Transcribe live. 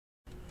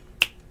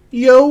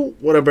Yo,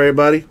 what up,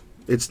 everybody?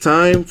 It's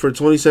time for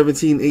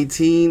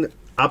 2017-18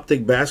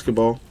 Optic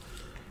basketball.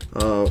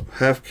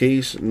 Half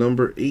case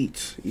number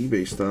 8,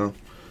 eBay style.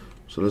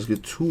 So let's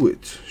get to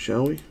it,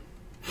 shall we?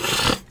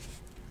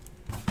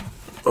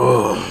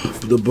 Oh,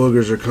 the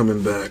boogers are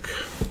coming back.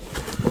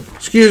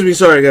 Excuse me,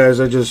 sorry guys.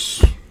 I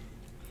just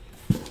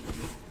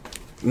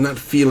not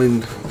feeling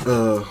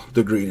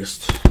the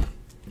greatest.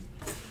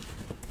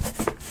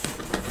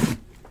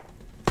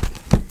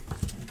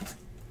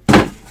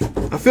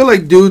 I feel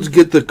like dudes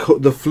get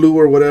the flu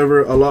or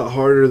whatever a lot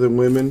harder than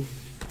women.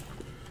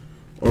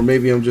 Or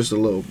maybe I'm just a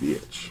little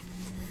bitch.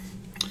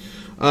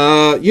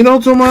 You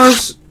know,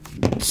 Tomas,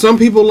 some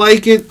people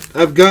like it.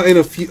 I've gotten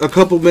a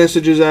couple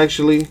messages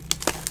actually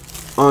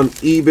on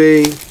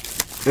eBay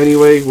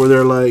anyway where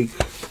they're like,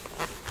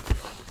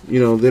 you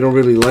know, they don't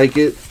really like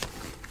it.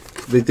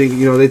 They think,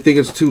 you know, they think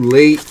it's too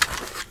late,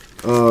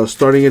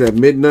 starting it at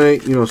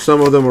midnight. You know, some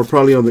of them are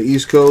probably on the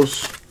East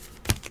Coast.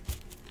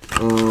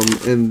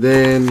 And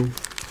then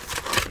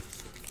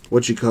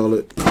what you call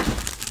it?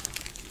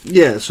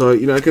 Yeah, so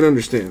you know, I can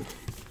understand.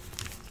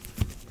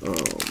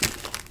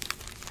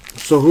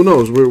 So who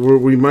knows?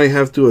 We might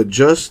have to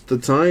adjust the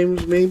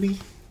times, maybe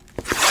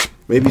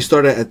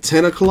start at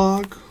 10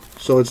 o'clock,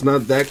 so it's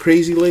not that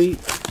crazy late.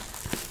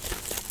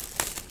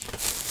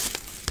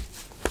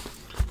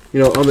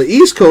 You know, on the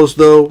East Coast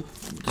though,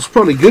 it's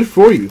probably good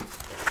for you.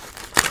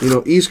 You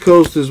know, East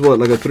Coast is what,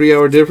 like a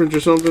 3-hour difference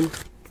or something.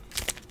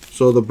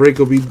 So the break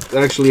will be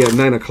actually at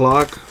 9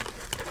 o'clock.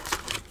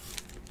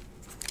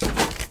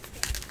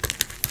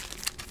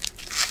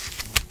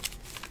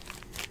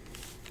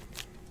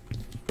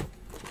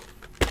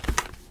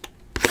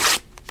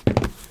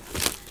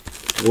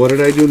 What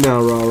did I do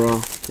now,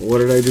 rah-rah? What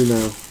did I do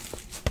now?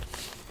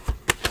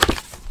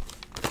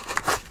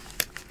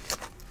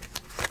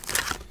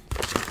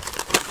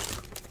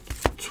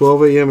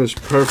 $12 a.m. is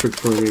perfect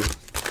for me.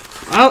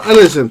 I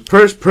listen,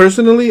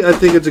 personally, I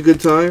think it's a good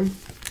time.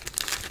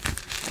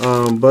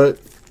 But,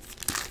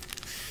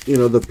 you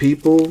know, the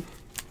people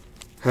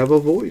have a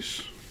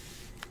voice.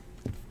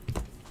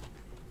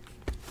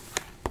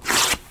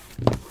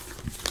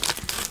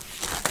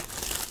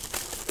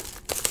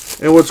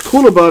 And what's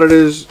cool about it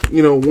is,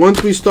 you know,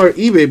 once we start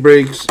eBay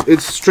breaks,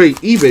 it's straight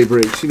eBay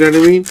breaks. You know what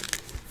I mean?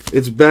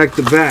 It's back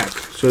to back.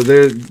 So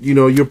there, you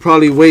know, you'll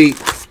probably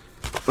wait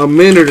a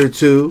minute or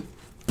two,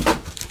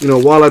 you know,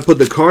 while I put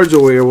the cards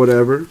away or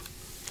whatever,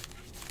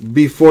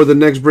 before the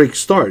next break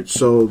starts.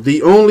 So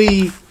the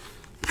only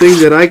thing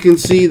that I can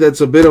see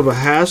that's a bit of a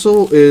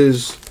hassle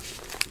is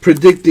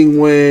predicting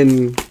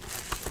when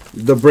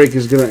the break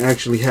is going to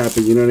actually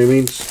happen. You know what I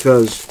mean?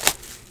 Because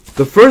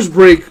the first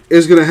break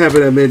is going to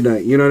happen at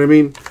midnight. You know what I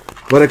mean?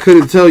 But I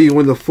couldn't tell you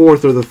when the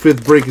 4th or the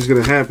 5th break is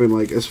going to happen,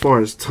 like, as far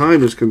as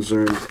time is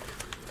concerned.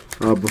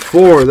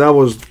 Before, that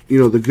was, you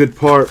know, the good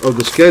part of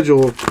the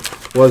schedule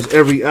was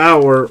every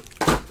hour,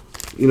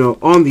 you know,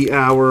 on the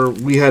hour,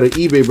 we had an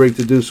eBay break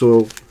to do.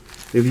 So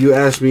if you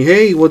ask me,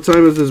 hey, what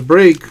time is this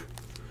break?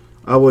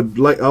 I would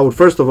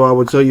first of all, I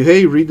would tell you,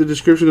 hey, read the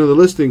description of the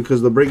listing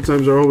because the break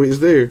times are always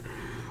there.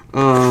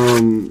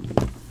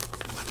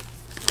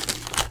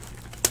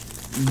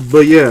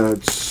 But yeah,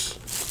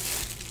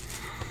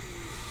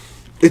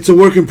 it's a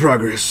work in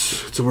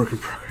progress. It's a work in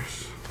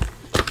progress.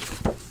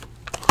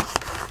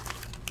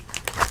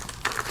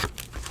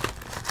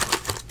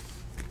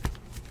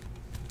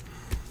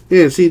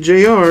 Yeah, see,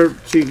 JR,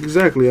 see,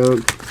 exactly.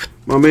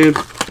 My man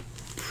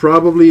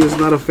probably is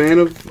not a fan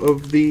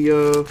of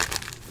the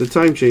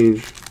time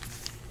change.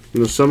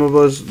 You know, some of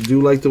us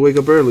do like to wake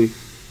up early.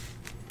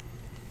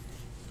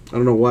 I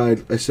don't know why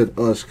I said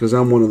us, because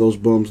I'm one of those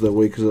bums that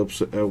wakes up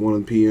at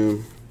 1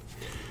 p.m.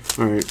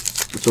 Alright,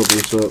 let's open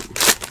this up.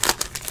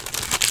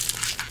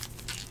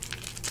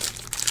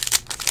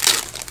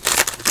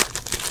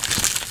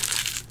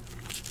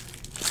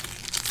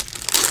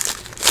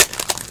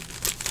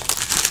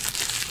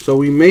 So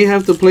we may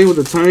have to play with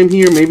the time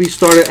here. Maybe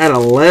start it at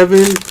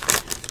 11.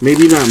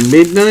 Maybe not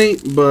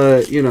midnight,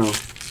 but, you know.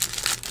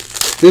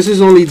 This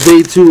is only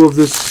day 2 of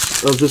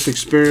this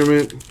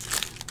experiment.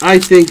 I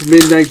think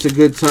midnight's a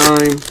good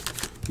time,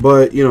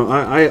 but, you know,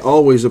 I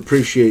always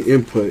appreciate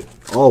input.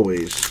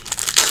 Always.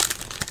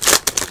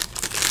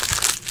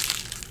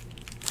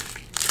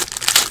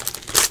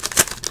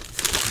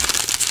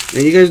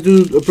 And you guys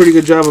do a pretty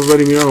good job of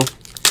letting me know,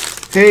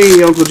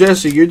 hey, Uncle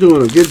Jesse, you're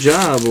doing a good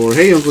job, or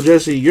hey, Uncle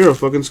Jesse, you're a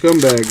fucking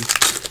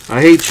scumbag. I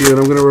hate you, and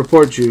I'm going to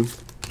report you.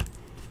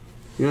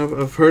 You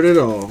know, I've heard it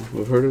all.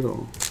 I've heard it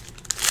all.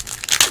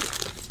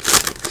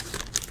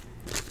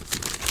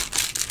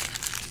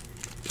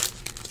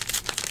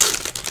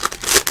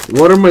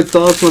 What are my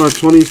thoughts on a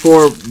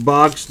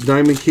 24-box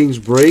Diamond Kings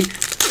break?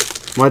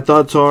 My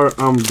thoughts are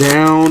I'm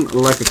down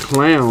like a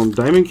clown.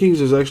 Diamond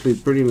Kings is actually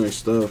pretty nice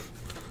stuff.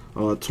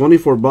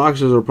 24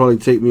 boxes will probably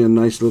take me a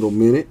nice little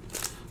minute.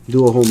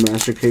 Do a whole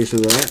master case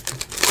of that.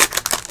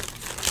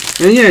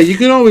 And yeah, you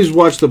can always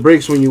watch the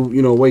breaks when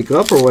you know, wake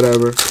up or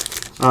whatever.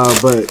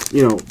 But,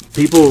 you know,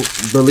 people,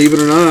 believe it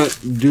or not,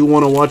 do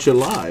want to watch it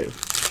live.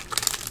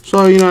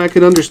 So, you know, I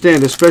can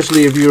understand,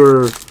 especially if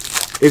you're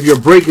if your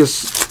break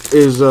is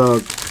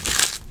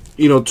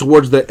you know,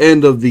 towards the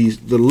end of the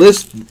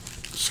list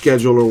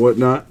schedule or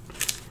whatnot,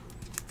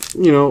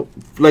 you know,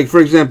 like for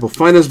example,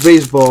 Finest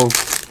Baseball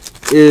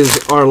is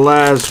our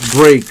last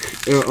break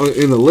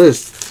in the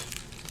list.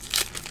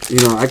 You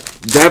know,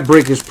 that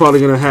break is probably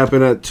going to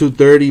happen at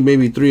 2:30,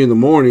 maybe 3 in the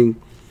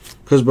morning,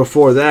 because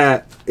before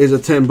that is a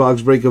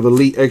 10-box break of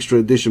Elite Extra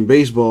Edition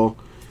Baseball,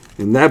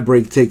 and that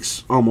break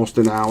takes almost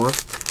an hour.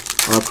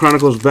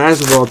 Chronicles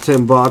Basketball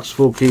 10-box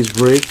full case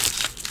break.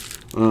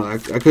 I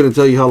couldn't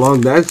tell you how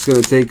long that's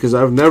going to take because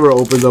I've never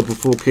opened up a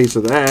full case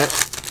of that.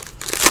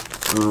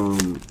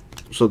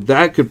 So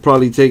that could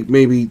probably take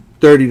maybe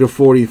 30 to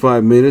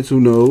 45 minutes.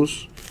 Who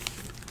knows?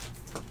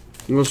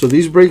 You know, so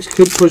these breaks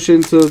could push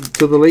into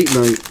the late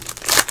night.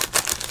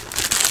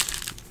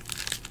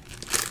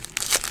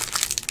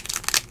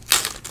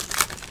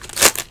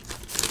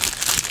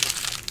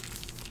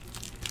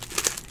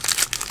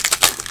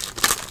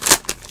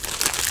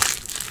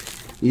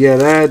 Yeah,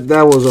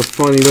 that was a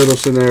funny little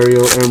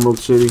scenario, Emerald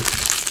City.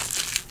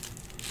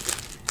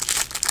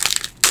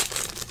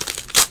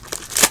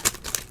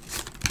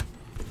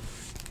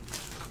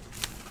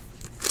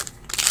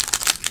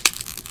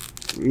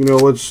 You know,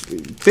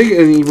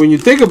 when you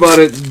think about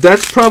it,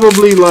 that's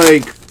probably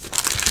like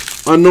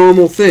a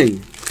normal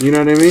thing. You know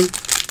what I mean?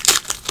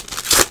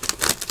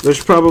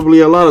 There's probably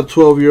a lot of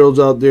 12-year-olds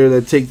out there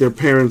that take their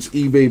parents'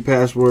 eBay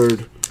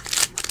password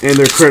and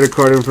their credit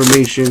card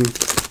information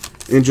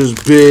and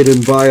just bid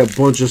and buy a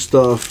bunch of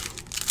stuff.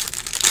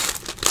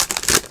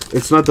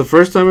 It's not the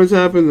first time it's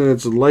happened, and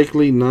it's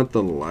likely not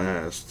the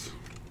last.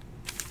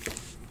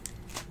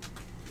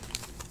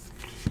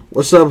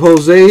 What's up,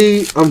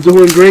 Jose? I'm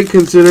doing great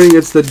considering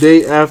it's the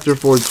day after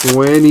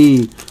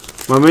 420.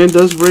 My man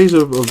does raise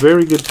a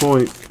very good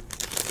point.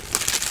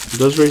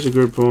 Does raise a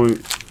good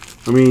point.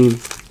 I mean,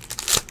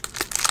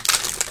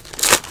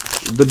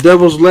 the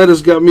devil's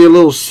lettuce got me a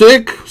little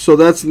sick, so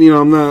that's, you know,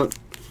 I'm not,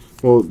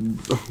 well,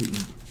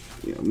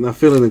 I'm not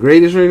feeling the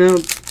greatest right now,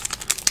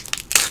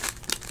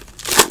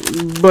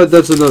 but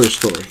that's another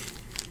story.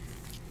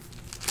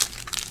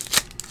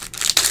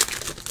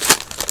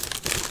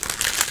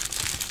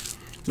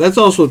 That's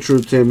also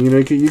true, Tim. You know,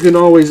 you can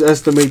always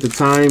estimate the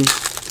time.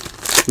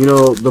 You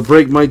know, the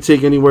break might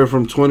take anywhere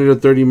from 20 to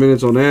 30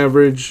 minutes on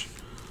average.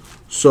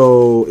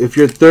 So if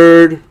you're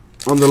third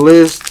on the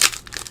list,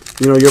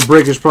 you know, your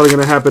break is probably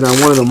going to happen at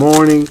 1 in the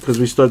morning because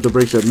we start the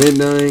breaks at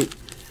midnight.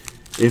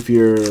 If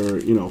you're,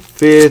 you know,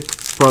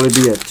 fifth, probably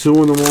be at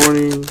 2 in the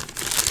morning,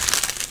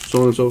 so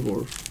on and so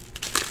forth.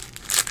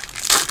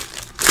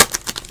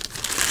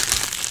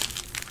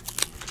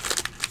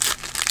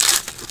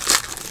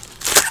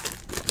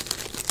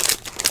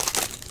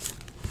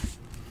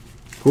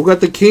 Who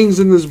got the Kings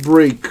in this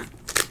break?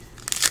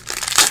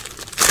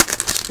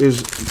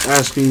 Is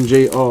asking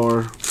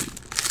JR.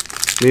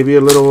 Maybe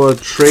a little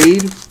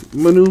trade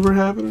maneuver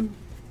happening?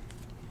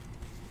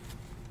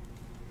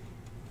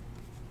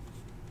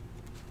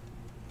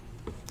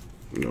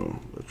 No,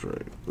 that's right.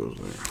 It goes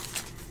there.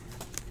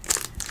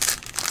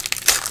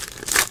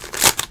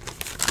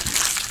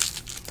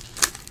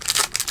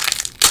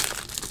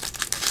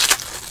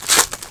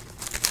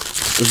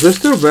 Is there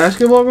still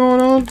basketball going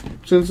on?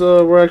 Since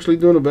we're actually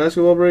doing a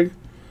basketball break?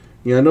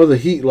 Yeah, I know the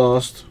Heat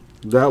lost.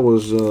 That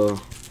was no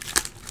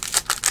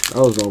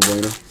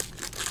bueno.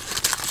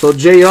 So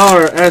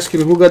JR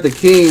asking who got the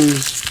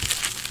Kings.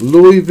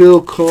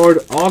 Louisville Card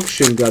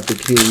Auction got the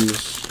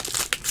Kings.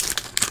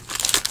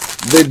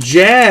 The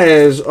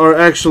Jazz are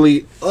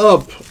actually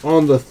up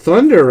on the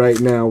Thunder right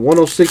now,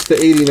 106 to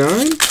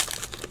 89.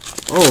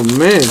 Oh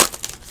man.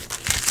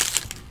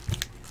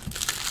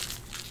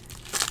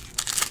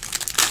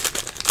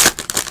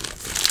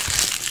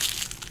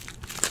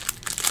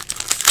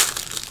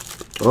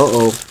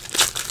 Uh-oh.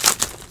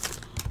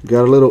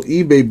 Got a little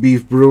eBay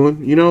beef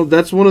brewing. You know,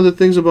 that's one of the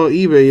things about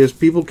eBay is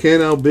people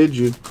can't outbid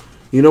you.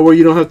 You know where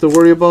you don't have to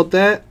worry about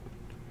that?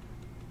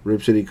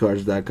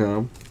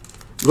 RipCityCards.com.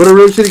 Go to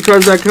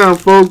RipCityCards.com,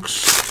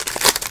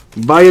 folks.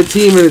 Buy a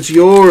team and it's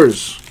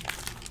yours.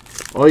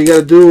 All you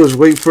got to do is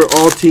wait for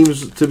all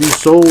teams to be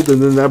sold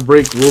and then that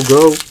break will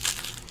go.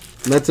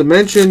 Not to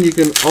mention, you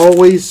can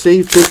always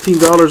save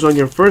 $15 on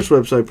your first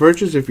website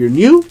purchase if you're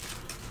new.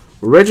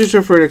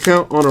 Register for an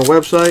account on our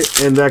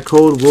website, and that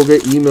code will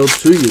get emailed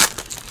to you.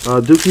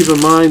 Do keep in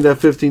mind that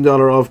 $15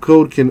 off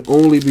code can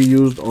only be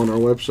used on our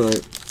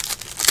website.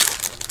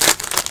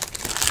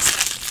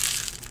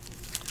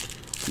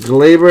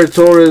 Gleyber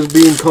Torres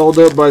being called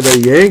up by the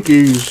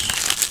Yankees.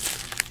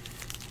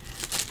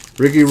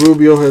 Ricky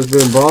Rubio has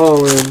been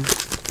balling.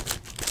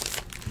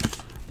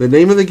 The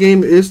name of the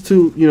game is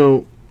to, you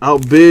know,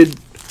 outbid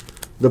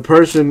the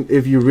person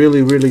if you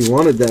really, really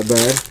want it that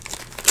bad.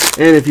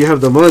 And if you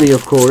have the money,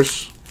 of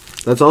course.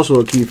 That's also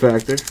a key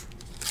factor.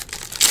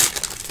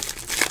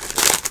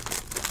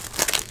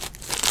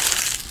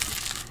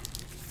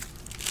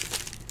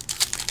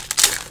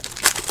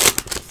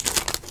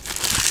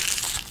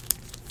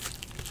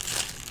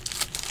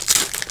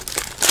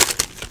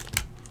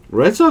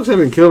 Red Sox have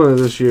been killing it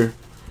this year.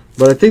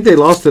 But I think they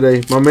lost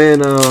today. My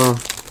man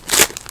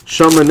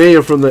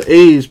Shamanea from the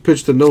A's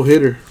pitched a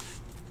no-hitter.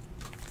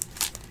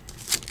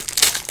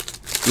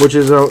 Which,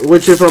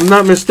 if I'm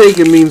not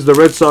mistaken, means the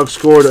Red Sox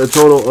scored a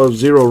total of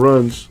 0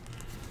 runs.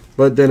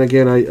 But then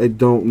again, I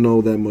don't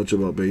know that much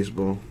about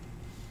baseball.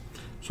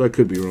 So I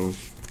could be wrong.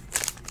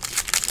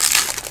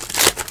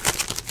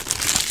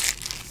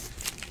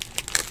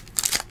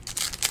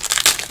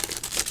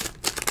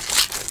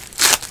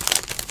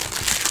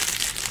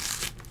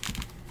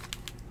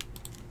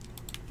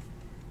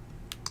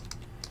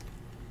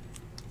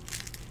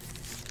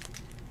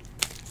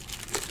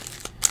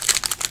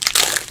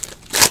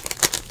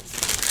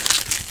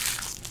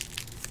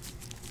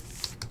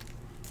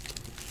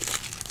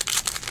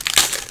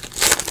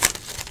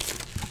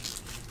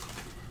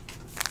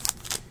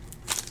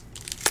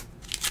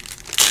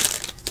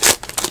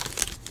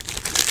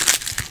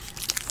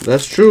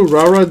 That's true.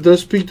 Rara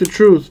does speak the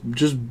truth.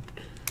 Just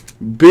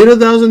bid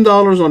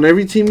 $1,000 on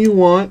every team you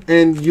want,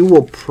 and you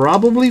will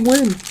probably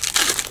win.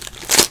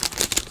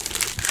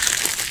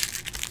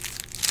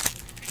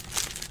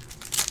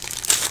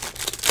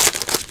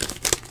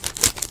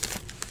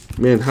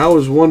 Man, how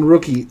is one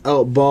rookie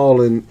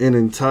outballing an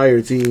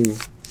entire team?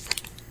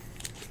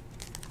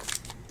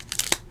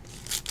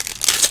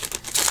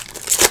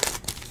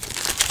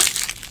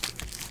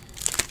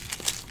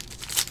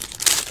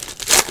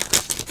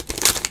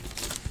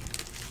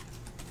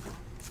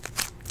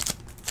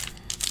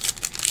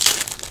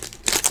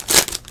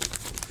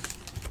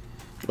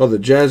 Oh, the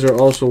Jazz are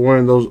also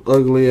wearing those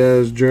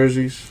ugly-ass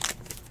jerseys.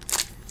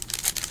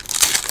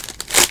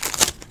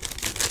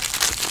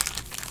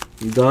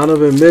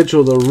 Donovan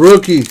Mitchell, the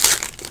rookie.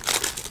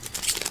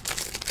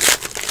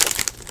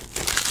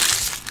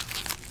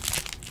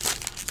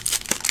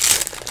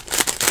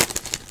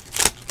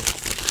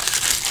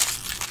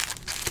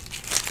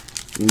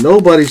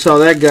 Nobody saw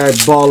that guy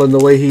balling the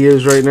way he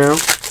is right now.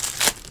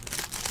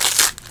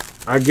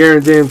 I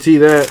guarantee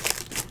that.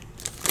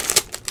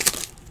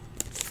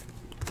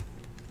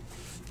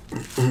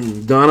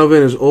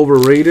 Donovan is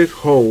overrated.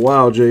 Oh,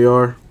 wow,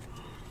 JR.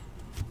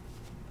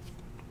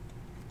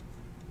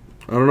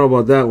 I don't know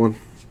about that one.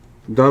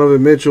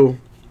 Donovan Mitchell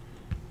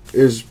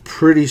is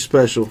pretty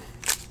special.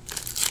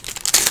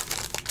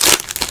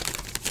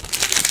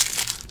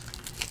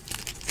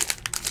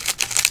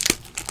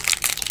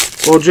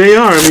 Well,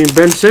 JR, I mean,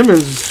 Ben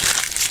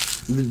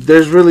Simmons,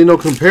 there's really no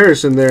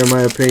comparison there, in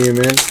my opinion,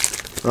 man.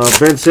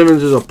 Ben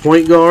Simmons is a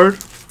point guard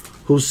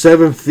who's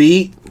 7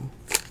 feet.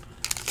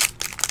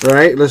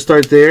 Right, let's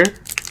start there.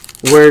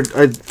 Where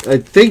I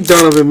think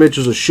Donovan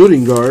Mitchell's a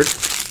shooting guard.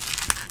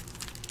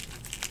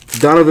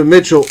 Donovan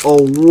Mitchell,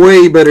 a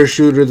way better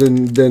shooter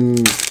than Ben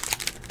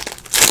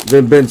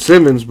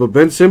Simmons, but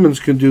Ben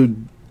Simmons can do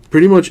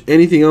pretty much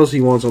anything else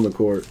he wants on the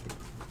court.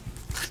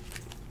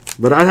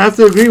 But I have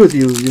to agree with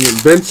you.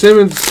 Ben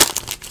Simmons,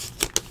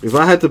 if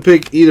I had to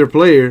pick either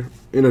player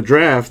in a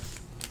draft,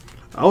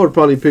 I would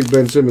probably pick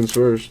Ben Simmons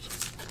first.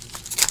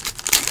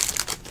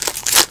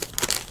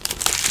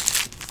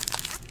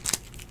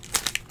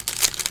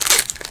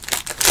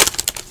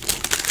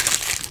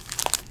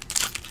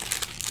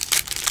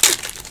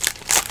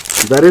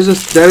 That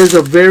is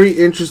a very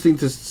interesting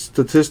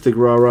statistic,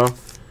 Rara.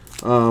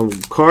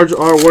 Cards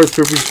are worth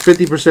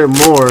 50%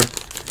 more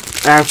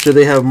after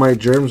they have my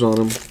germs on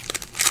them.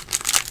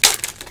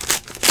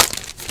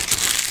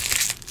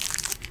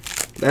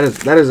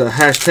 That is a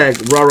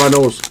hashtag Rara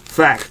knows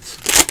fact.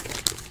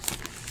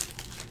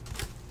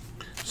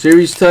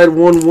 Series tied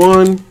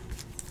 1-1.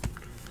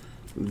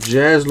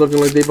 Jazz looking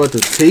like they about to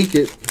take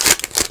it.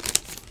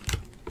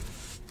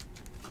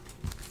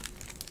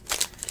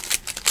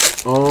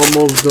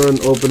 Almost done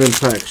opening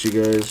packs, you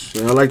guys.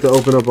 I like to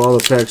open up all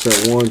the packs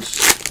at once,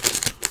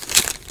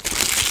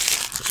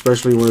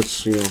 especially when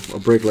it's, you know, a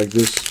break like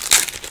this.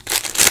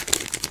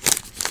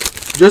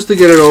 Just to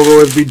get it over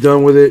with, be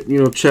done with it. You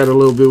know, chat a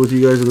little bit with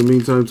you guys in the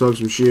meantime, talk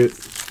some shit.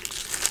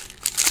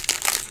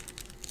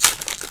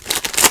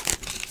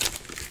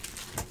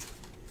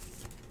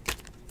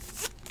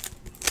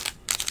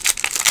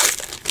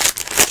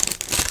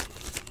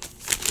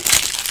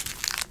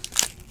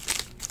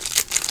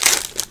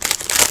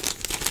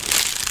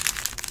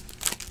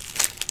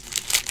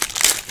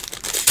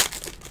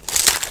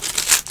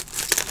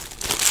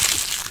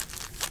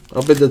 I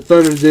bet the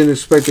Thunder didn't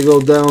expect to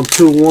go down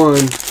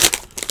 2-1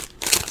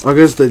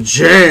 against the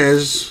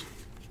Jazz.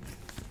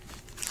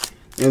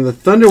 And the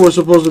Thunder was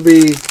supposed to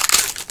be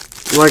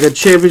like a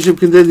championship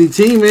contending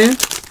team, man.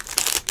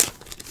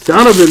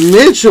 Donovan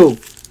Mitchell.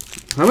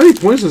 How many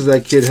points does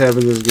that kid have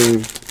in this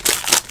game?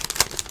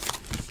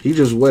 He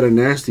just wet a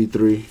nasty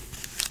 3.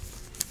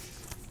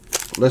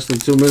 Less than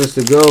 2 minutes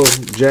to go.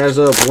 Jazz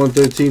up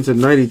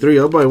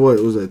 113-93. Up by what?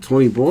 Was that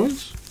 20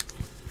 points?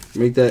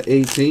 Make that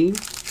 18.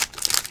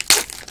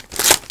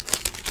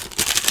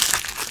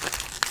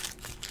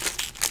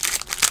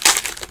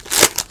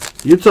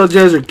 Utah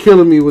Jazz are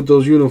killing me with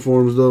those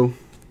uniforms, though.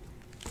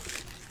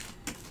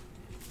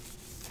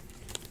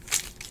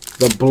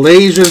 The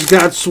Blazers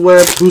got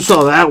swept. Who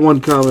saw that one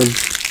coming?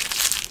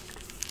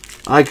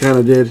 I kind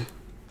of did.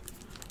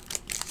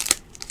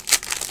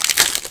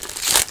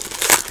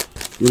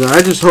 You know,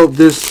 I just hope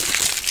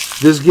this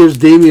gives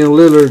Damian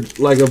Lillard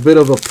like a bit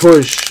of a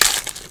push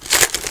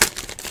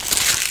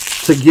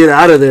to get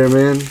out of there,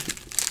 man.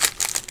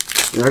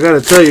 And I gotta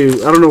tell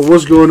you, I don't know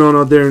what's going on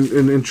out there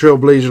in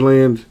Trailblazer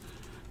land,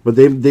 but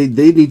they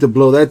need to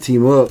blow that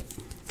team up.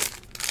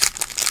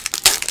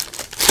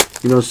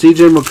 You know,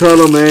 CJ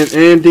McCollum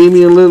and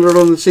Damian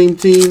Lillard on the same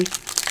team.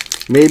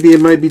 Maybe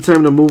it might be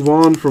time to move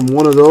on from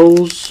one of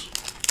those.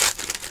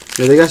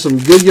 Yeah, they got some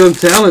good young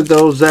talent,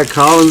 though. Zach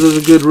Collins is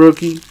a good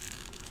rookie.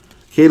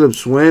 Caleb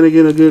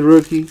Swanigan, a good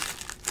rookie.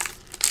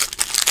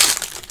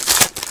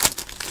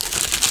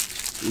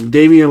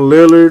 Damian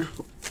Lillard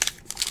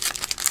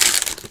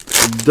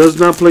does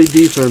not play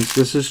defense.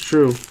 This is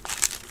true.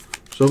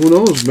 So who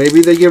knows? Maybe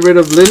they get rid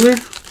of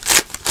Lillard.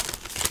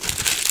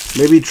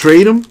 Maybe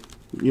trade him.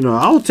 You know,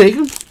 I'll take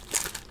him.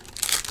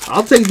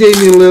 I'll take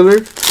Damian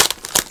Lillard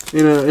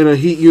in a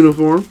Heat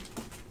uniform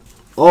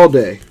all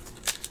day.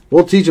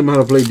 We'll teach him how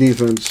to play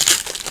defense,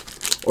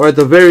 or at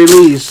the very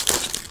least,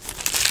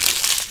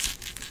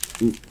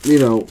 you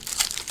know,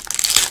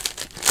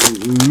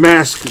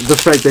 mask the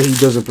fact that he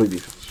doesn't play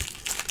defense.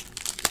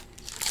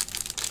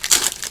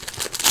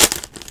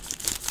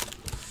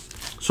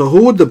 So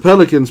who would the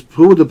Pelicans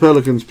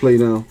play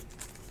now?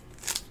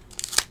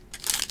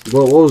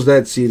 Well, what was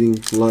that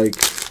seeding like?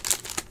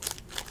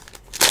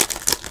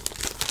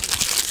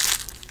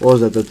 What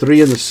was that? The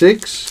 3 and the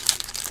 6?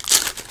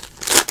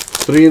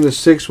 3 and the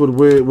 6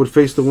 would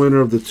face the winner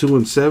of the 2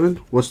 and 7.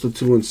 What's the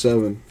 2 and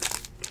 7?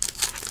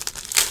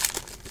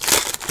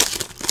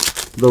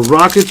 The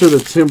Rockets or the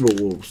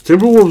Timberwolves?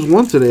 Timberwolves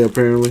won today,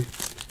 apparently.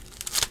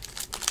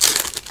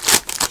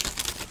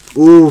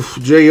 Oof,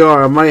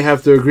 JR, I might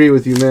have to agree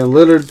with you, man.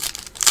 Lillard,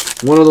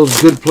 one of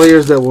those good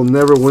players that will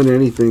never win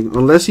anything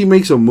unless he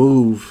makes a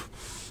move.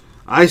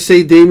 I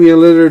say Damian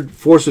Lillard,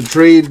 force a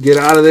trade, get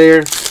out of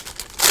there.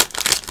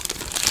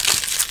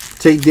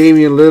 Take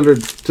Damian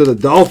Lillard to the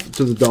Dolphins,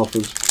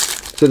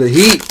 to the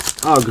Heat.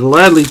 I'll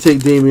gladly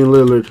take Damian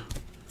Lillard.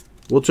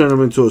 We'll turn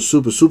him into a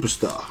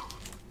superstar.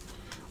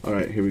 All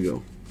right, here we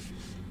go.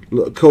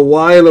 Look,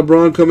 Kawhi and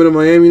LeBron coming to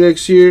Miami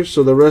next year,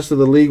 so the rest of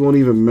the league won't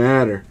even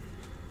matter.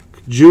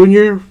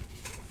 Junior,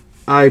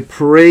 I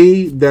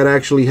pray that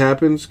actually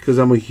happens because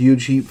I'm a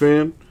huge Heat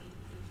fan.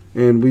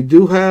 And we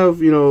do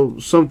have, you know,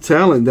 some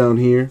talent down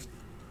here.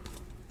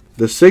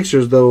 The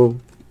Sixers, though,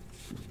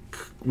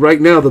 right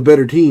now the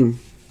better team.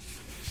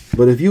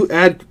 But if you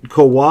add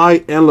Kawhi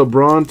and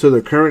LeBron to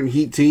the current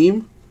Heat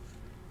team,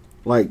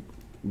 like,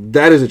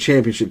 that is a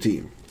championship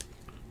team.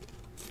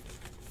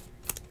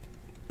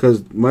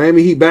 Because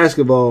Miami Heat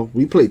basketball,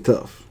 we play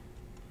tough.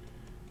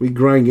 We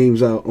grind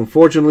games out.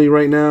 Unfortunately,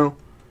 right now,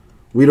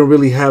 we don't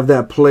really have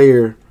that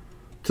player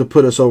to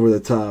put us over the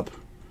top.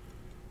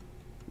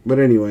 But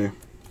anyway,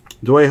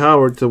 Dwight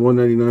Howard to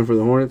 199 for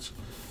the Hornets.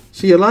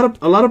 See, a lot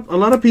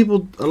of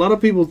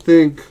people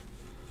think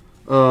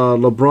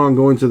LeBron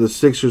going to the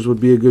Sixers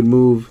would be a good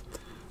move.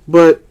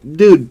 But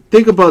dude,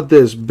 think about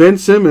this. Ben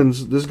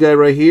Simmons, this guy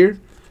right here,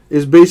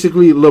 is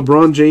basically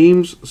LeBron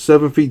James,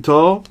 7 feet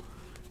tall,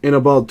 and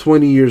about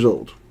 20 years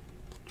old.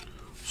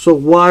 So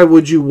why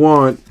would you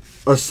want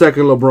a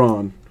second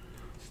LeBron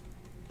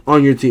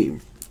on your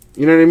team?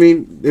 You know what I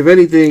mean? If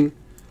anything,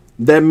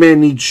 that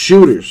man needs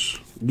shooters.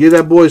 Give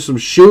that boy some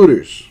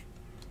shooters.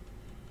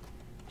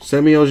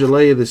 Semi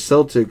Ojeleye, the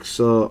Celtics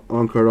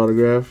on-card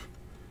autograph.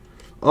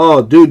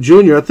 Oh, dude,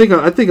 Junior, I think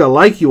I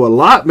like you a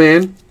lot,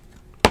 man.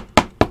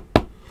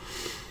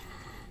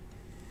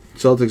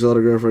 Celtics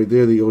autograph right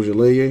there, the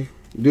Ojeleye.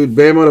 Dude,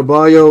 Bam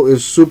Adebayo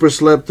is super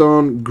slept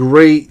on.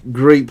 Great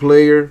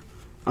player.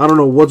 I don't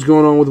know what's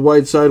going on with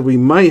Whiteside. We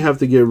might have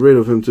to get rid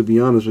of him, to be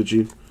honest with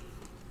you.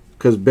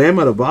 Because Bam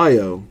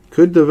Adebayo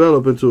could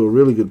develop into a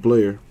really good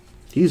player.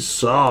 He's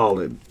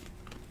solid.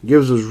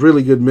 Gives us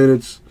really good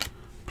minutes.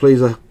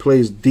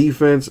 Plays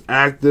defense,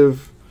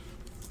 active.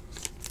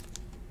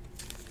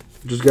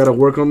 Just got to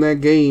work on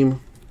that game.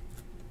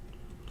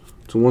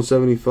 To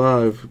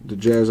 175, the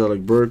Jazz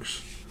Alec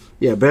Burks.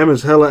 Yeah, Bam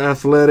is hella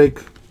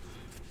athletic.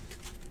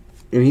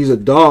 And he's a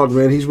dog,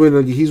 man. He's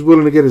willing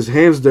to get his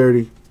hands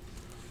dirty.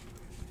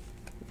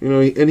 You know,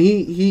 and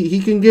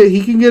he can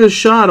get a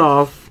shot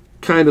off,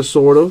 kind of,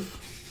 sort of.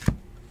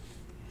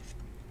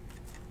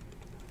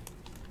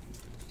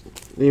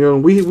 You know,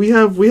 we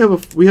have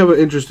an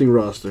interesting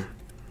roster.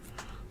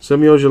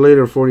 Semi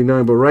Ojeleye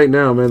 49, but right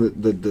now, man,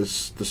 the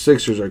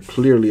Sixers are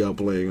clearly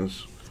outplaying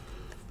us.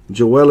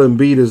 Joel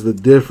Embiid is the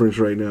difference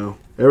right now.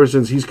 Ever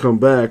since he's come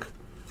back,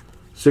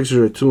 Sixers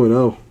are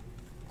 2-0.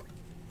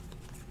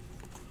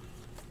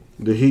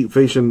 The Heat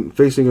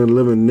facing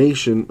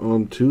elimination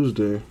on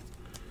Tuesday.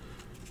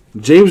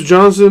 James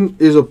Johnson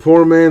is a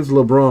poor man's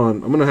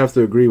LeBron. I'm going to have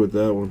to agree with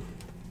that one.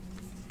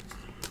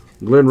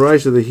 Glenn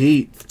Rice of the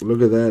Heat.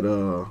 Look at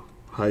that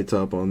high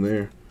top on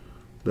there.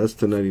 That's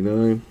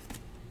 $2.99.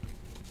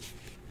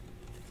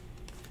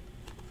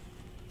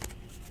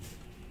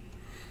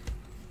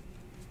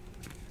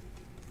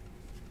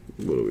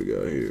 What do we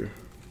got here?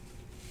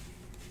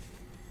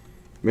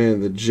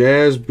 Man, the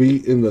Jazz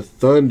beating the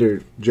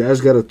Thunder.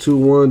 Jazz got a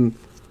 2-1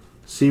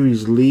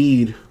 series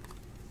lead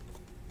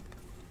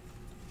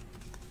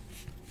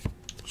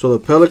So the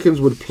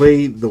Pelicans would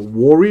play the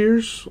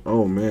Warriors.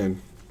 Oh,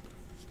 man.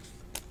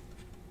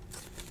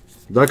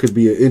 That could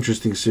be an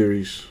interesting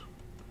series.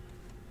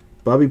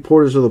 Bobby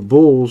Portis of the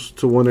Bulls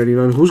to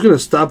 189. Who's going to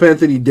stop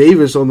Anthony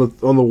Davis on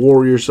the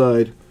Warrior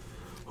side?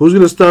 Who's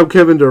going to stop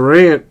Kevin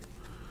Durant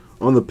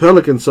on the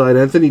Pelican side?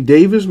 Anthony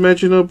Davis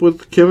matching up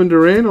with Kevin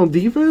Durant on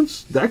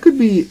defense? That could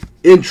be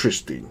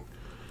interesting.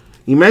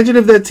 Imagine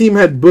if that team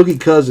had Boogie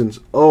Cousins.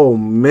 Oh,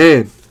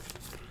 man.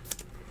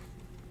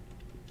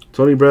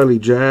 Tony Bradley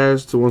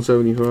Jazz to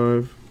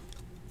 175.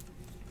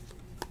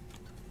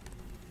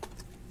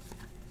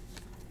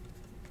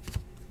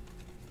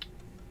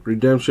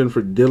 Redemption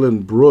for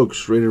Dylan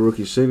Brooks, rated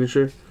rookie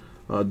signature.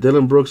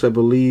 Dylan Brooks, I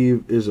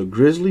believe, is a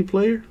Grizzly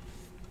player.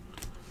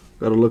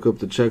 Got to look up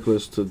the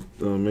checklist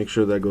to make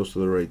sure that goes to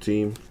the right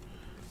team.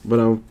 But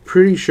I'm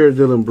pretty sure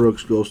Dylan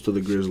Brooks goes to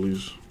the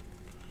Grizzlies.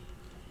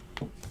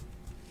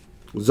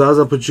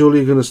 Zaza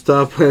Pachulia going to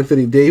stop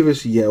Anthony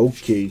Davis? Yeah,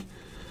 okay.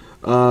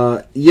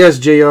 Yes,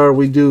 JR,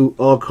 we do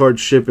all card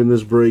ship in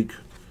this break.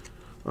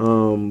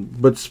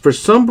 But for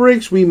some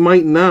breaks, we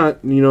might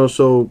not, you know,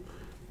 so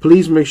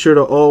please make sure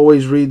to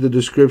always read the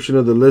description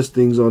of the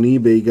listings on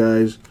eBay,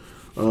 guys.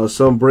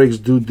 Some breaks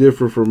do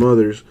differ from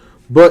others.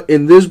 But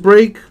in this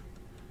break,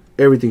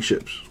 everything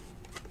ships.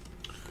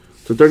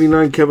 So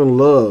 39, Kevin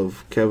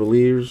Love,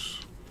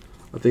 Cavaliers.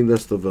 I think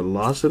that's the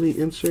velocity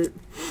insert.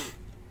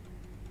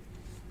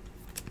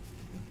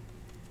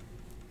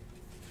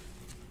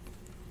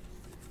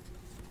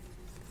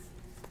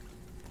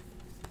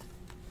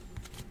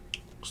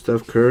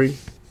 Steph Curry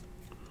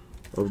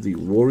of the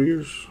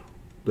Warriors.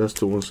 That's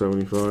to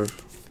 175.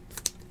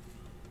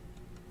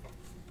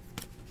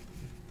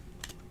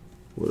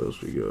 What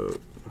else we got?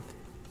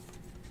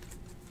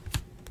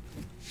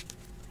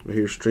 I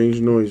hear strange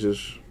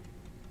noises.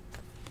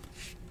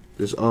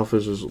 This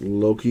office is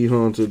low-key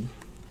haunted.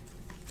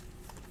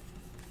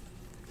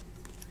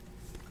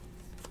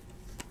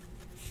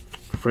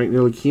 Frank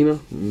Ntilikina,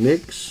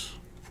 Knicks.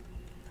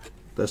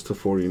 That's to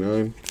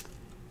 49.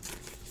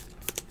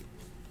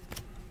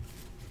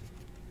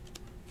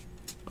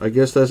 I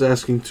guess that's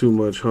asking too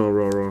much, huh,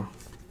 Rara?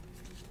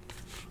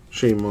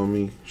 Shame on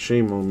me.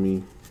 Shame on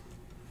me.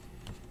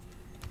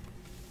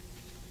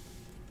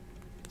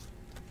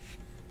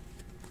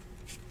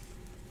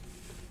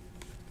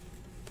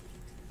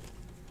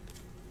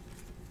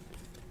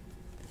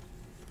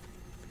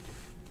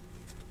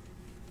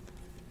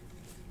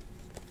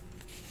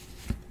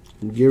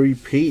 Gary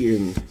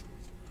Payton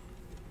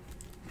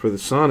for the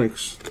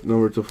Sonics,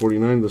 number to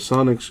 49. The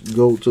Sonics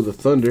go to the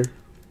Thunder.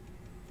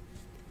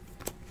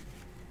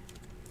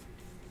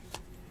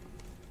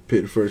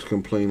 Pitt first,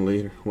 complain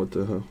later. What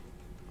the hell?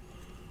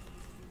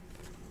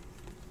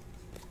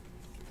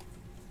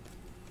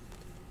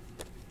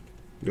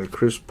 Got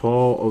Chris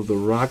Paul of the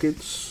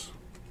Rockets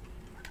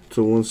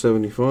to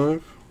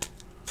 175.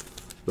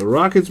 The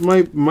Rockets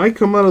might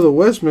come out of the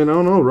West, man. I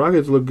don't know.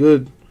 Rockets look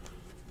good.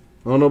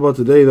 I don't know about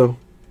today, though.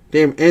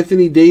 Damn,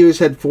 Anthony Davis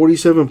had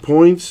 47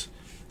 points.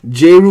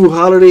 J. Rue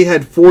Holiday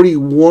had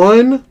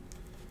 41.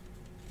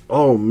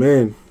 Oh,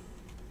 man.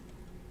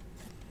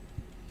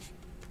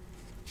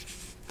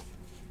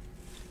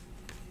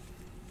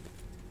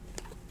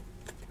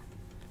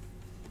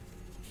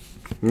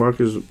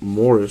 Marcus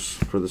Morris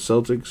for the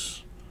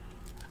Celtics,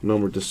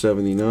 number to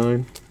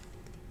 79.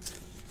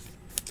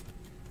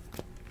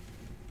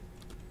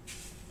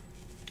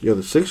 Yeah,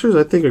 the Sixers,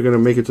 I think, are going to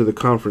make it to the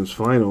conference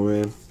final,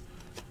 man.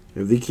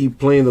 If they keep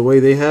playing the way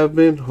they have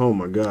been, oh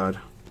my God.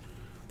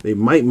 They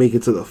might make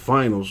it to the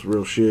finals,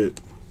 real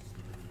shit.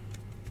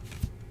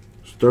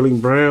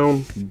 Sterling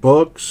Brown,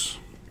 Bucks.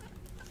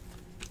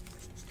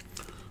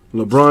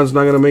 LeBron's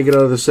not going to make it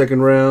out of the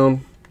second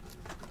round.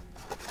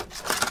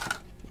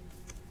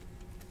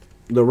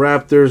 The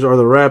Raptors are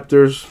the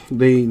Raptors.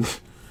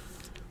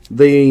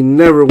 They ain't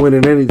never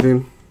winning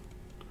anything.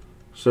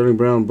 Sterling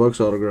Brown, Bucks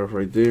autograph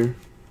right there.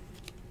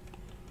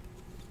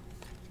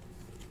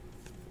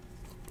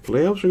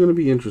 Playoffs are going to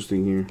be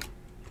interesting here.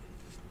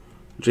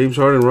 James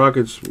Harden,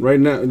 Rockets.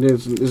 Right now,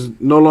 it's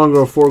no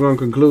longer a foregone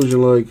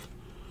conclusion like,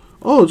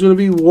 oh, it's going to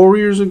be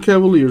Warriors and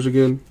Cavaliers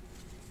again.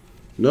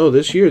 No,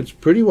 this year it's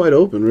pretty wide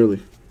open,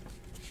 really.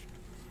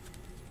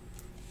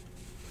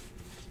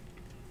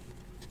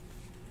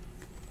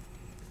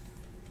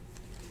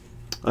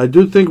 I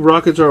do think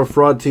Rockets are a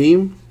fraud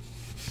team,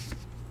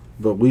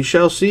 but we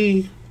shall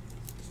see.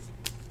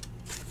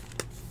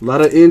 A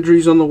lot of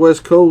injuries on the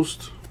West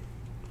Coast.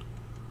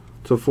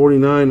 To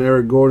 49,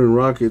 Eric Gordon,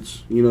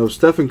 Rockets. You know, if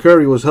Stephen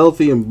Curry was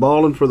healthy and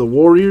balling for the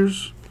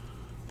Warriors,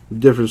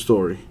 different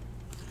story.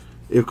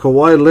 If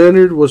Kawhi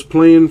Leonard was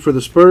playing for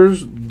the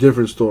Spurs,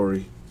 different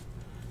story.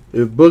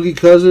 If Boogie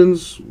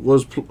Cousins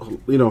was,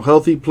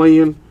 healthy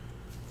playing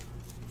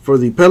for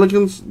the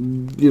Pelicans,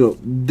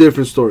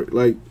 different story.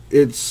 Like,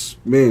 it's,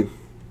 man,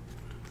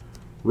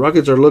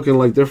 Rockets are looking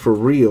like they're for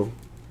real,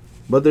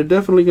 but they're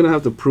definitely going to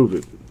have to prove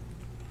it.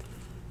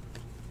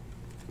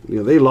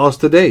 They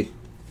lost today.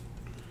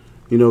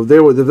 If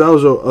that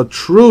was a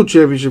true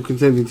championship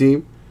contending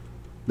team,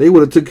 they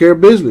would have took care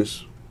of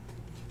business.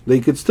 They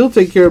could still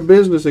take care of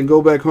business and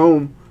go back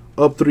home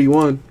up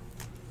 3-1.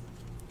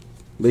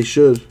 They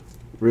should,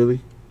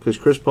 really. Because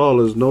Chris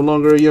Paul is no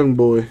longer a young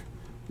boy.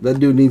 That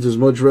dude needs as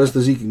much rest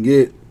as he can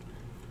get.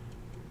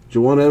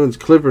 Jawan Evans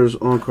Clippers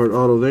on-card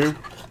auto there.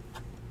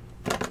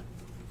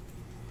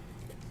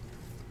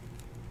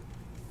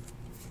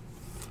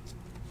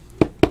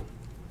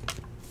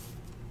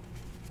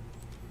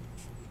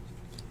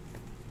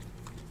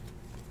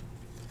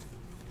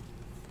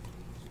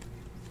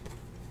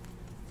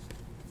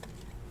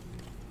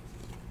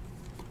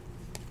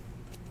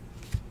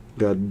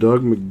 Got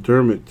Doug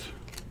McDermott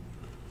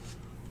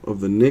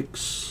of the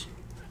Knicks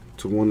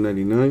to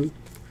 199.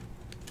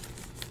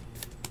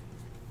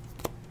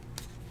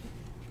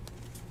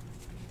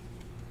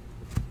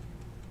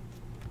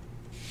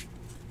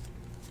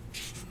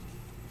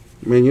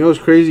 Man, you know what's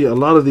crazy? A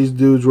lot of these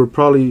dudes were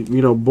probably,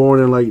 born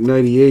in like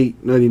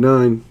 98,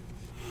 99.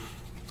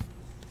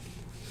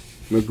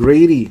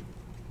 McGrady,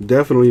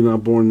 definitely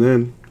not born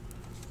then.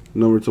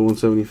 Number to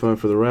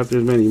 175 for the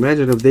Raptors. Man,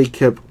 imagine if they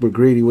kept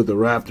McGrady with the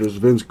Raptors.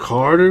 Vince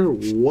Carter?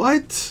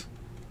 What?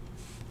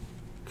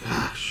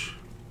 Gosh.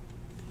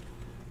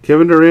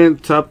 Kevin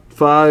Durant, top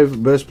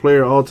 5 best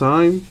player all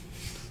time?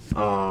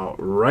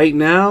 Right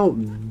now,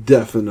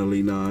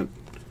 definitely not.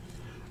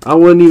 I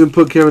wouldn't even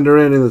put Kevin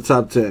Durant in the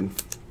top 10.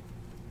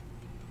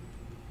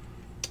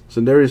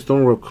 Sindarius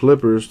Thornwell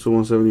Clippers to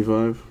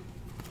 175.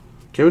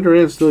 Kevin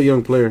Durant's still a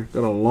young player.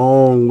 Got a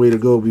long way to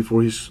go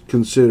before he's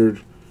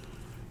considered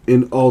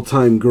an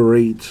all-time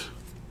great,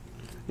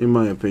 in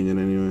my opinion,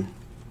 anyway.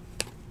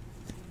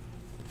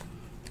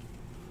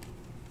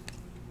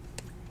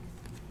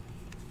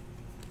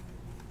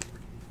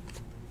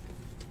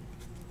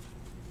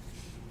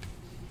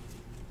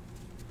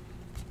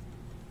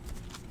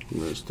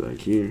 Let's stack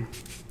here.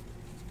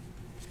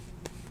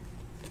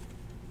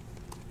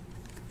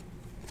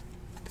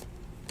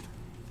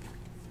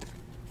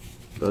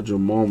 Got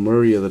Jamal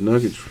Murray of the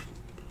Nuggets,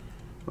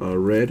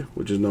 red,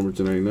 which is number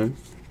 299.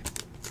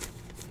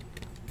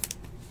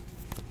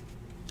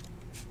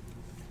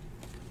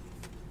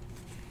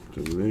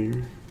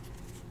 There.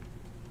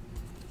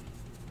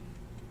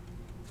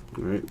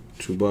 Alright,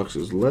 2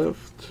 boxes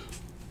left.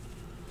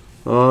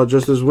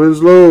 Justice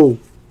Winslow.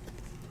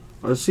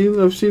 I've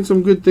seen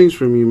some good things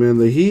from you, man.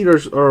 The Heat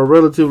are a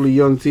relatively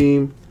young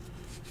team.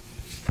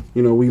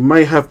 We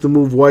might have to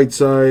move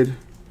Whiteside.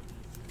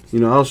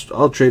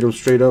 I'll trade him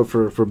straight up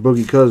for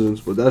Boogie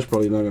Cousins, but that's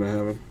probably not gonna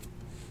happen.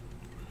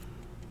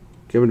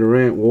 Kevin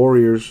Durant,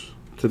 Warriors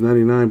to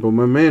 99, but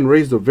my man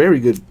raised a very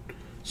good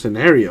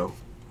scenario.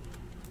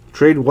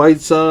 Trade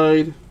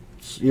Whiteside,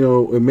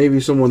 and maybe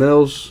someone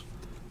else.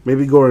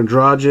 Maybe Goran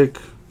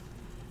Dragic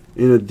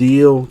in a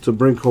deal to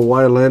bring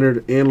Kawhi Leonard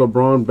and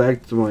LeBron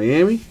back to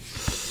Miami.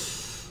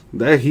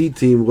 That Heat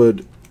team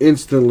would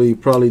instantly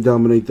probably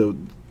dominate the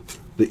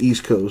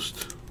East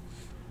Coast.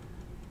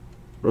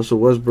 Russell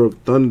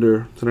Westbrook,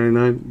 Thunder to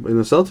 99. And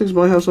the Celtics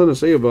might have something to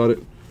say about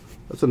it.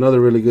 That's another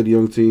really good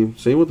young team.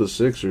 Same with the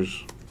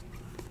Sixers.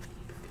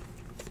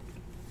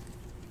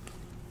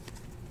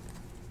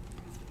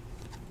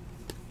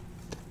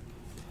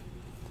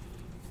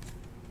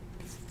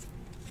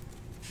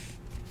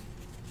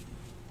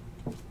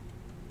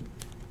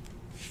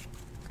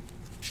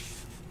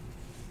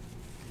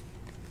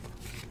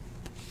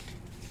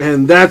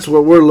 And that's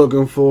what we're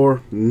looking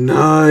for.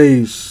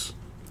 Nice.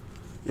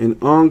 An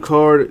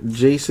on-card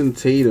Jason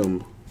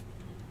Tatum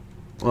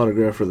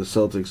autograph for the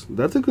Celtics.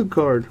 That's a good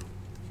card.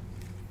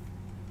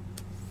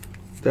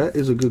 That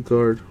is a good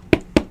card.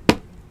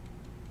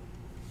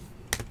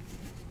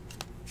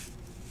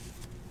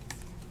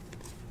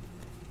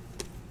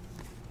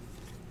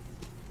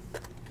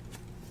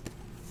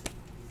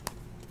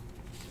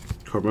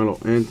 Carmelo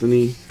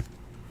Anthony.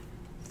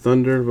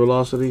 Thunder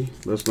Velocity.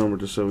 That's number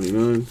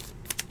 279.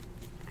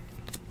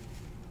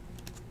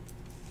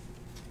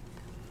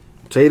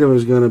 Tatum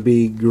is going to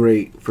be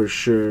great for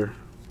sure.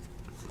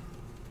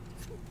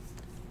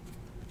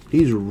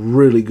 He's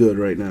really good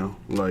right now.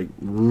 Like,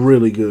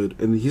 really good.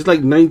 And he's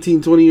like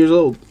 19, 20 years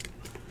old.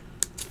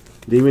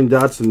 Damon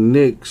Dotson,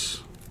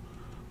 Knicks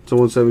to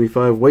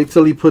 175. Wait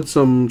till he puts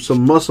some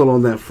muscle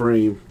on that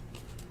frame.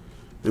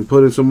 And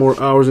put in some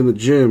more hours in the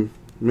gym.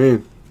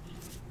 Man.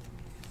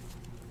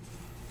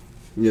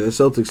 Yeah, the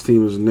Celtics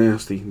team is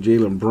nasty.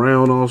 Jaylen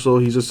Brown also.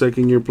 He's a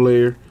second-year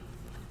player.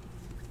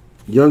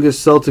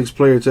 Youngest Celtics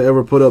player to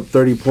ever put up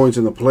 30 points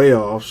in the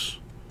playoffs.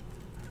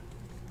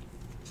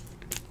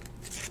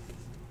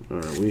 All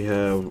right, we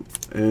have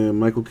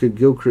Michael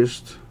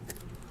Kidd-Gilchrist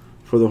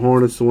for the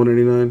Hornets to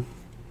 189.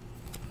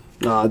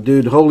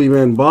 Dude, holy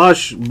man,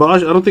 Bosch. I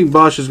don't think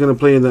Bosch is gonna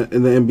play in the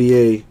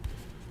NBA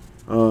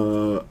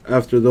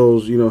after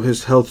those,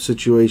 his health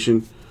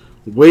situation.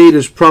 Wade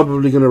is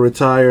probably gonna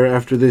retire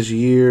after this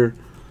year.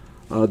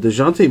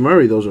 DeJounte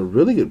Murray, those are a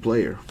really good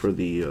player for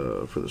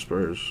the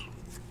Spurs.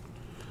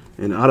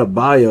 And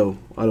Adebayo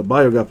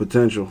got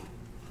potential.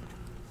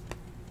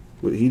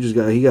 But he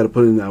got to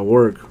put in that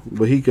work.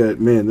 But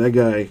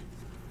that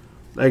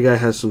guy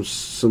has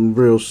some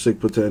real sick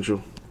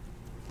potential.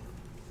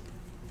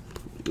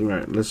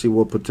 Alright, let's see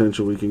what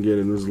potential we can get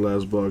in this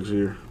last box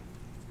here.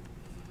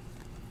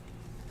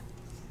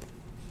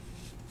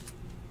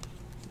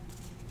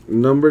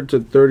 Number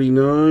to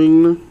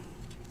 39,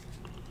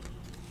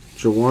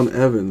 Jawan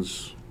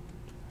Evans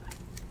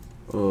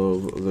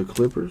of the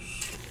Clippers,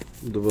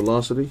 the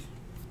Velocity.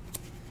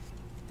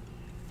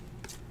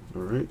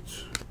 Alright,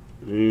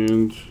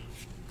 and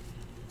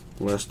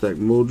last stack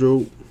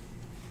Mojo.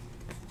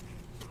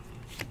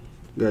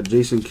 Got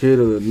Jason Kidd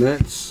of the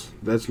Nets.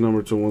 That's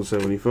number to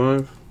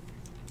 175.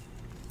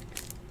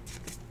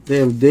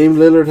 Damn, Dame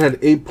Lillard had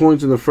 8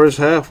 points in the first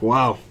half.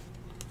 Wow.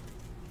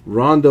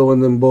 Rondo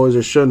and them boys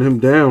are shutting him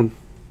down.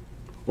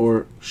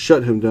 Or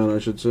shut him down, I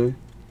should say.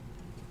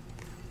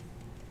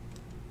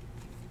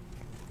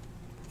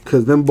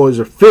 Because them boys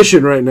are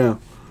fishing right now.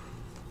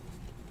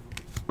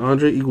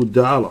 Andre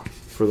Iguodala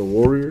for the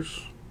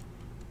Warriors.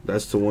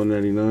 That's to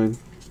 199.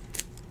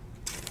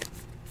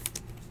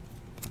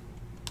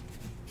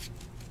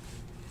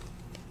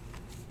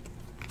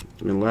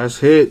 And last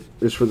hit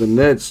is for the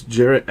Nets,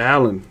 Jarrett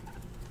Allen.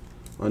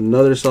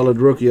 Another solid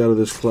rookie out of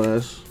this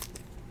class.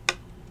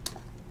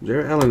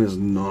 Jarrett Allen is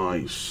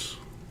nice.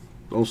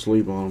 Don't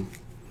sleep on him.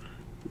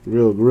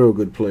 Real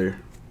good player.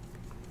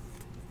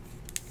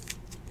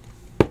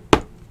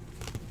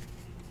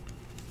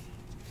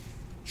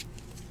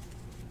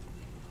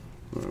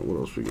 Alright, what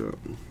else we got?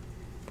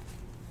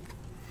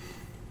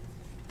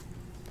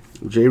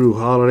 J-Rue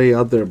Holiday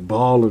out there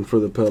balling for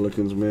the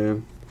Pelicans,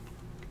 man.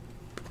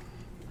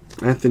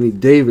 Anthony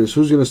Davis.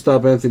 Who's going to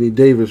stop Anthony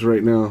Davis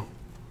right now?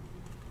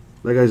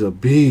 That guy's a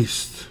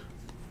beast.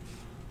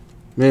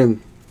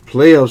 Man,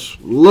 playoffs.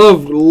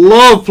 Love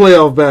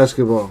playoff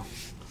basketball.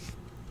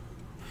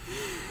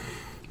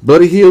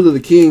 Buddy Hield of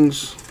the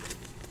Kings.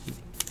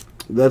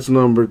 That's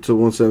numbered to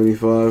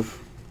 175.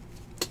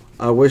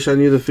 I wish I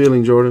knew the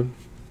feeling, Jordan.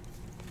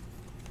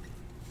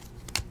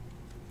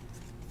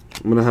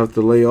 I'm going to have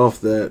to lay off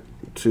that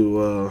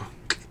to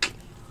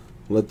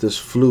let this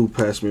flu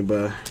pass me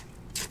by.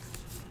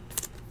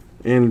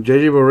 And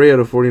J.J. Barea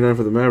to 49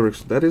 for the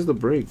Mavericks. That is the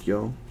break,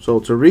 y'all.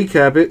 So to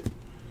recap it,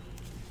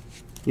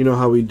 you know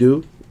how we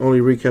do.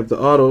 Only recap the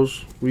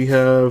autos. We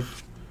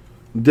have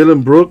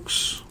Dylan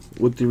Brooks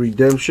with the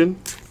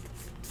redemption.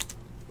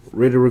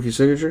 Rated rookie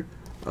signature.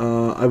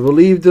 I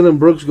believe Dylan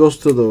Brooks goes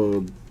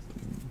to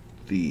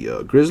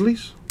the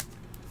Grizzlies.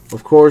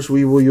 Of course,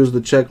 we will use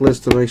the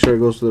checklist to make sure it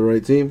goes to the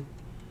right team.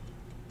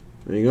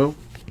 There you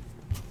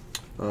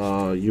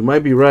go. You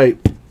might be right.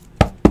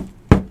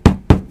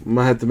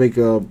 Might have to make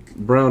a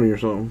brownie or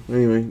something.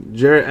 Anyway,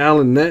 Jarrett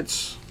Allen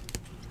Nets.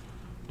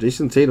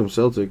 Jason Tatum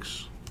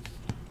Celtics.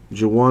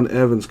 Jawan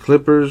Evans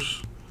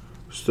Clippers.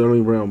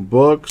 Sterling Brown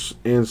Bucks.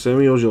 And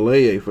Samuel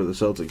Jaleye for the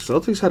Celtics.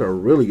 Celtics had a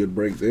really good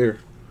break there.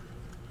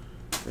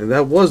 And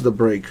that was the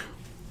break.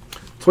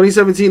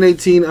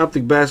 2017-18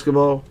 Optic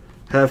Basketball.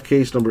 Half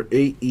case number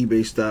 8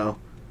 eBay style.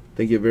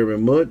 Thank you very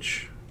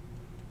much.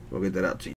 We'll get that out to you.